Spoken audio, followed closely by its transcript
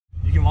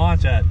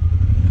launch at,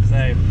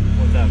 say,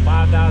 what's that,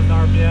 5,000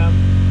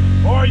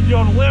 RPM, or you can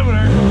go to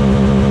limiter.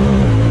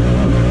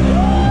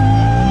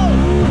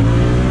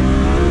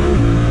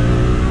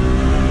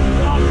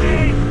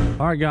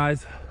 All right,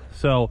 guys.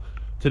 So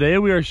today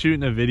we are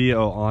shooting a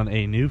video on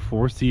a new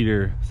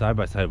 4-seater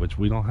side-by-side, which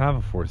we don't have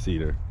a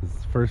 4-seater. This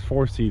is the first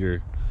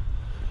 4-seater,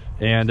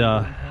 and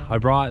I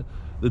brought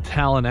the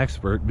Talon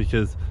expert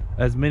because,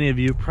 as many of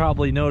you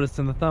probably noticed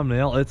in the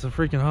thumbnail, it's a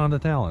freaking Honda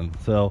Talon.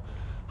 So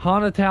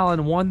Honda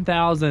Talon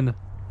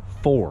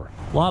 1004.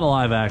 A lot of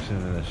live action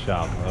in this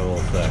shop, I will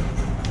say.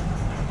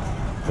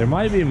 There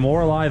might be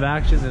more live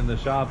action in the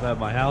shop at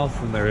my house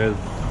than there is.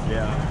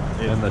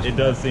 Yeah, it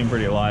does seem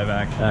pretty live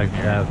action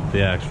at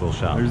the actual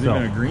shop. There's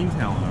even a green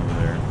Talon over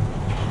there.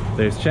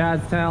 There's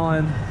Chad's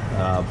Talon,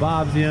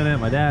 Bob's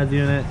unit, my dad's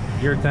unit,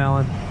 your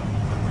Talon,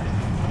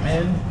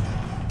 and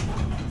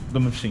the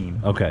machine.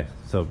 Okay,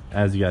 so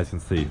as you guys can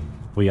see,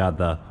 we got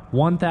the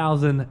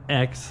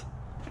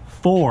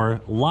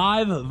 1000X4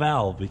 live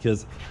valve,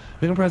 because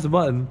we can press a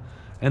button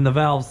and the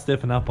valves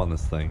stiffen up on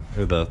this thing,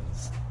 or the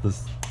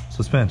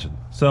suspension.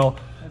 So it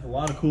has a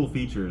lot of cool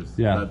features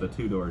that the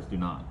two doors do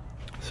not.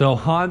 So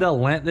Honda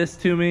lent this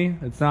to me.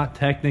 It's not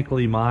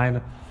technically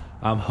mine.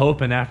 I'm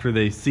hoping after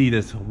they see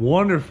this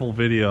wonderful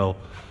video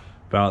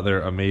about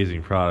their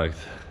amazing product,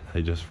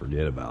 they just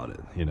forget about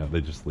it. You know,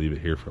 they just leave it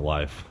here for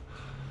life.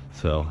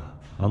 So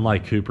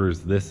unlike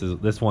Cooper's,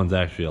 this one's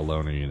actually a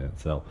loaner unit.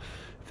 So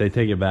if they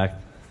take it back,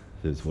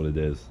 it is what it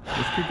is.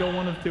 This could go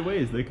one of two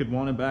ways. They could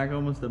want it back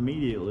almost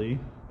immediately.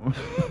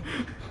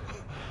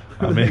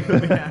 I mean,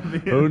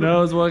 who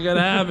knows what could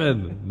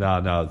happen?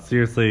 No,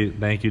 seriously,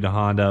 thank you to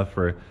Honda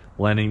for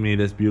lending me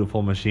this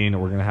beautiful machine.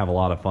 We're gonna have a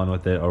lot of fun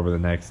with it over the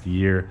next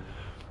year.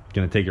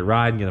 Gonna take it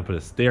riding, gonna put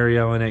a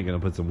stereo in it, gonna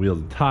put some wheels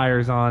and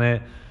tires on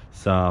it,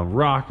 some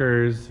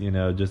rockers, you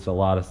know, just a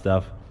lot of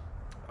stuff.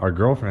 Our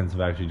girlfriends have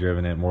actually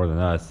driven it more than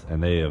us,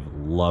 and they have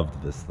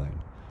loved this thing.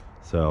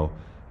 So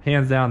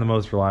hands down, the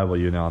most reliable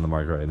unit on the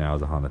market right now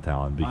is a Honda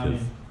Talon,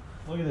 because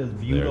look at this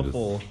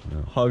beautiful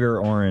hugger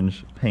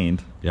orange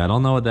paint. Yeah, I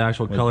don't know what the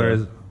actual color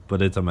is,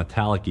 but it's a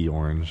metallic-y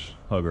orange.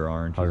 Hugger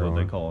orange is what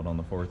they call it on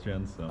the 4th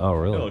gen. So oh,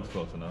 really? It looks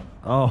close enough.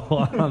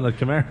 Oh, on the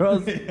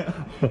Camaros? Yeah.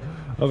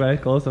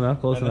 Okay, close enough,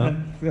 close enough.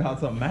 It's got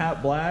some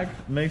matte black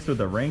mixed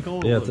with a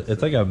wrinkle. Yeah,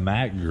 it's like a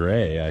matte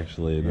gray,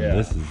 actually. And yeah.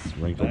 This is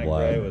wrinkled matte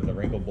black. Gray with a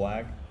wrinkled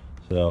black.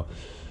 So,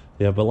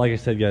 yeah, but like I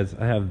said, guys,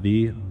 I have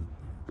the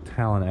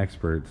Talon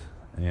expert,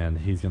 and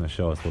he's going to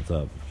show us what's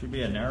up. Should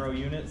be a narrow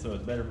unit, so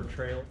it's better for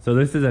trail. So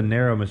this is a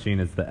narrow machine.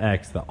 It's the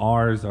X. The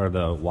R's are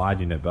the wide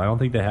unit, but I don't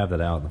think they have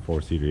that out in the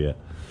 4-seater yet.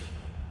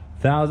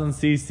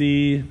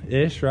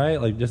 1000cc-ish,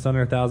 right? Like just under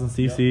 1000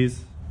 cc's.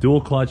 Yep.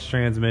 Dual clutch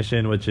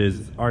transmission, which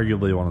is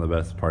arguably one of the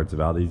best parts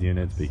about these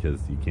units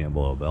because you can't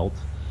blow a belt.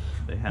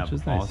 They have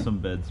awesome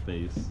bed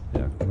space.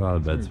 Yeah, a lot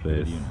of bed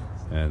space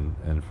and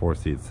 4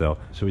 seats. So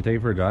should we take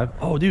it for a drive?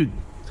 Oh, dude,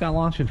 it's got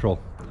launch control.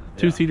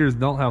 2-seaters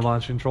don't have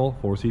launch control.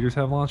 4-seaters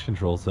have launch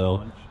control. So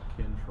launch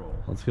control.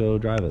 Let's go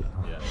drive it.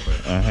 Yeah.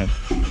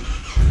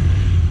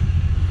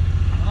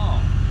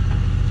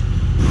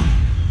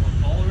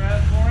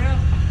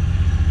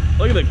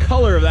 Look at the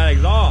color of that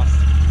exhaust.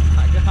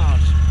 My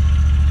gosh.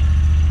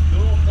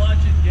 Dual clutch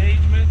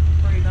engagement,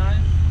 pretty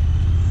nice.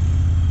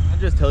 I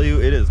just tell you,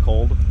 it is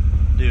cold.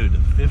 Dude,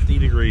 50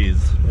 degrees.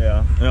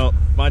 Yeah. No,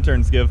 my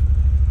turn, Skiv.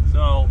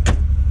 So,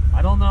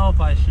 I don't know if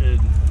I should,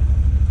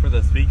 for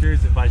the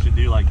speakers, if I should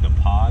do like the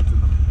pods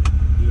and the,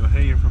 you know,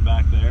 hanging from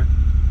back there.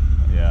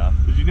 Yeah.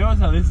 Did you notice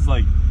how this is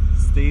like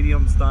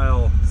stadium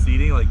style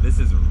seating? Like this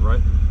is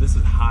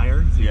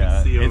higher. So you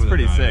can see over it's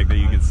pretty sick that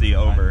you can see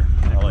over.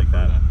 I like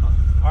that.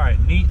 All right,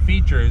 neat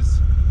features.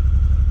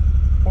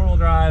 4-wheel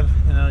drive,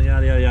 you know,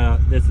 yada yada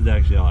yada. This is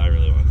actually all I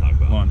really want to talk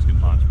about. Launch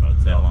mode.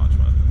 So, launch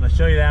mode. I'm gonna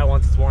show you that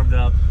once it's warmed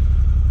up.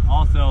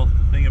 Also,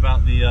 the thing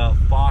about the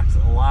Fox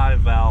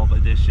Live Valve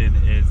Edition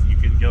is you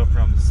can go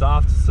from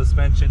soft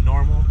suspension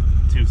normal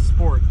to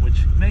sport,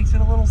 which makes it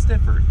a little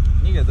stiffer.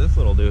 You get this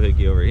little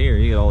doohickey over here.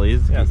 You get all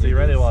these. Yeah, so you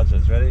ready to watch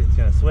this? Ready? It's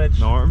gonna switch.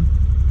 Norm.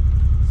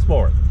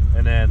 Sport.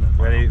 And then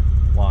ready,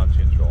 launch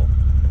control.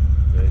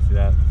 Ready? See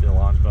that? See the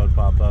launch mode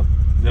pop up?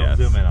 Yes.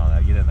 Zoom in on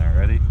that. Get in there.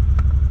 Ready?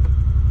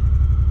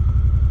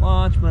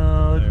 Launch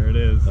mode. There it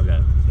is.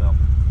 Okay, so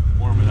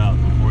warm it up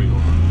before you go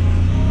on.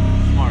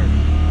 Smart.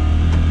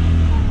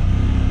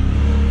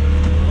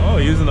 Oh,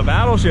 using the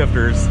paddle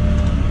shifters.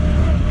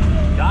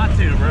 Got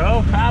to,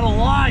 bro. Paddle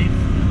life.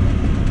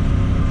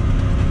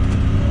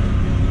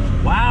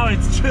 Wow,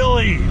 it's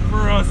chilly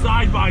for a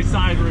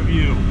side-by-side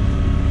review.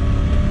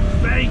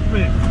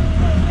 Bankman.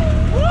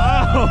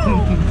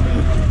 Whoa!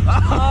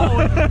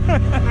 Oh,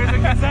 there's a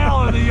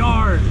gazelle in the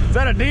yard. Is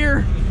that a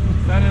deer?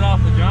 Set it off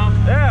the jump.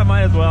 Yeah,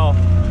 might as well.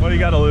 What do you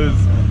got to lose?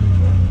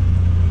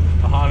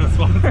 A Honda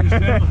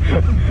sponsorship.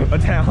 A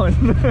Talon.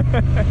 Don't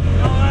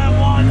have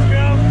launch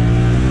jump.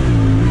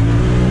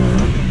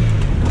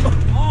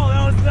 Oh,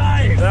 that was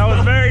nice. That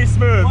was very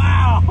smooth.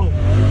 Wow.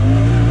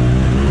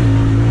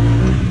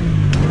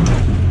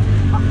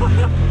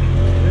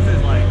 This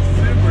is like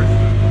super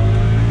smooth.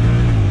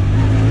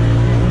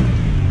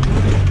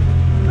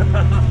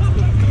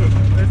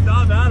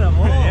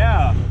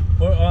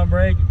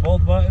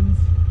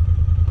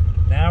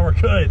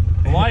 good.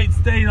 The light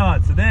stayed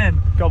on. So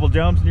then, couple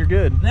jumps and you're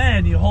good.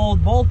 then you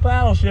hold both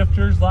paddle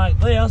shifters like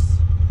this.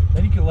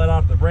 Then you can let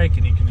off the brake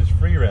and you can just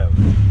free rev.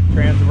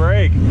 Trans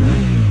brake.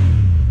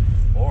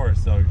 Or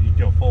so you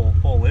go full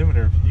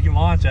limiter. You can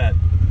launch at,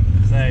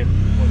 say,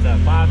 what's that,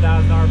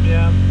 5,000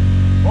 RPM.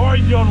 Or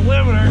you can go to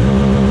limiter.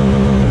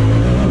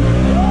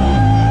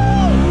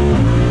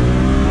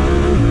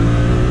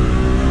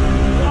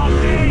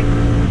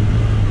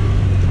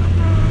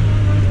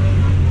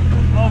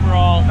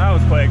 Overall, That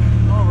was quick.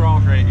 overall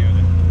great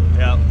unit.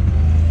 Yep.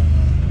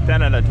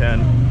 10 out of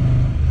 10.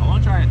 I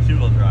want to try a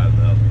two-wheel drive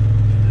though.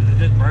 Does it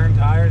just burn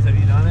tires? Have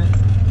you done it?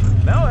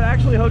 No, it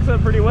actually hooks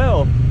up pretty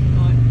well.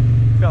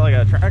 It's got like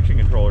a traction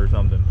control or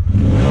something.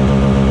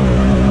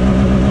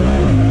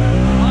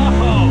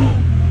 Oh,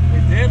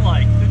 it did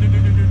like.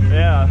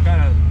 Yeah.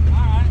 Kind of. All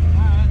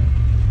right.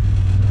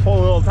 Pull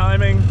a little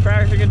timing,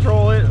 traction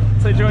control it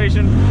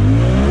situation.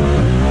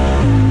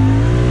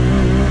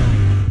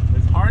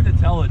 It's hard to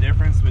tell the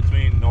difference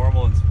between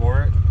normal and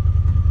sport,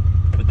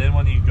 but then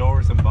when you go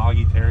over some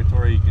boggy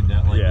territory, you can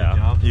definitely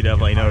jump. You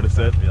definitely notice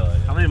it.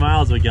 How many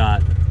miles we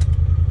got?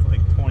 It's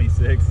like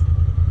 26.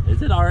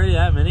 Is it already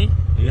that many?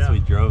 I guess we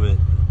drove it.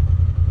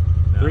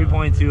 No.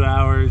 3.2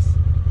 hours.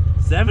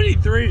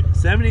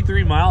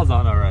 73 miles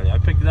on already. I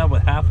picked it up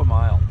with half a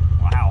mile.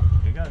 Wow.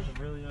 You guys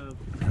really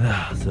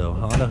So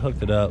Honda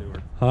hooked it up.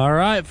 All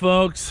right,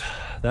 folks.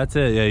 That's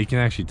it. Yeah, you can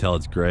actually tell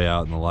it's gray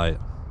out in the light.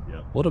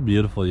 Yep. What a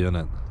beautiful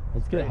unit.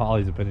 Let's get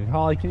Holly's opinion.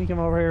 Holly, can you come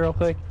over here real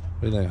quick?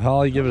 What do you think?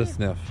 Holly, give it a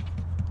sniff.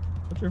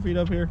 Put your feet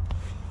up here.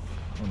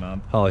 Hold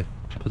on. Holly,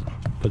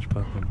 put your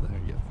butt up there.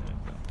 You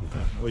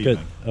go. Good.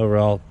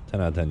 Overall,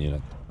 10 out of 10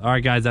 unit. All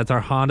right, guys, that's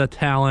our Honda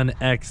Talon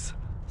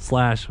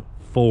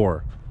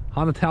X/4.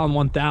 Honda Talon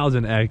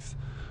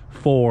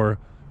 1000X4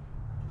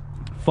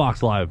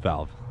 Fox Live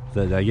valve.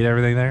 Did I get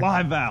everything there?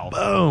 Live valve.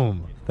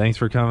 Boom. Thanks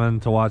for coming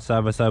to watch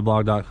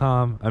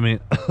sidebysideblog.com. I mean,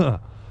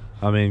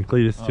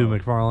 Cletus 2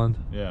 McFarland.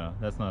 Yeah,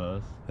 that's not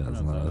us. Yeah,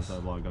 that's not us.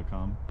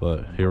 Sidebysideblog.com.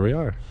 But here we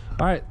are.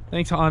 All right,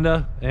 thanks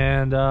Honda,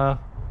 and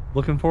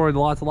looking forward to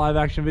lots of live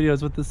action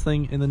videos with this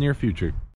thing in the near future.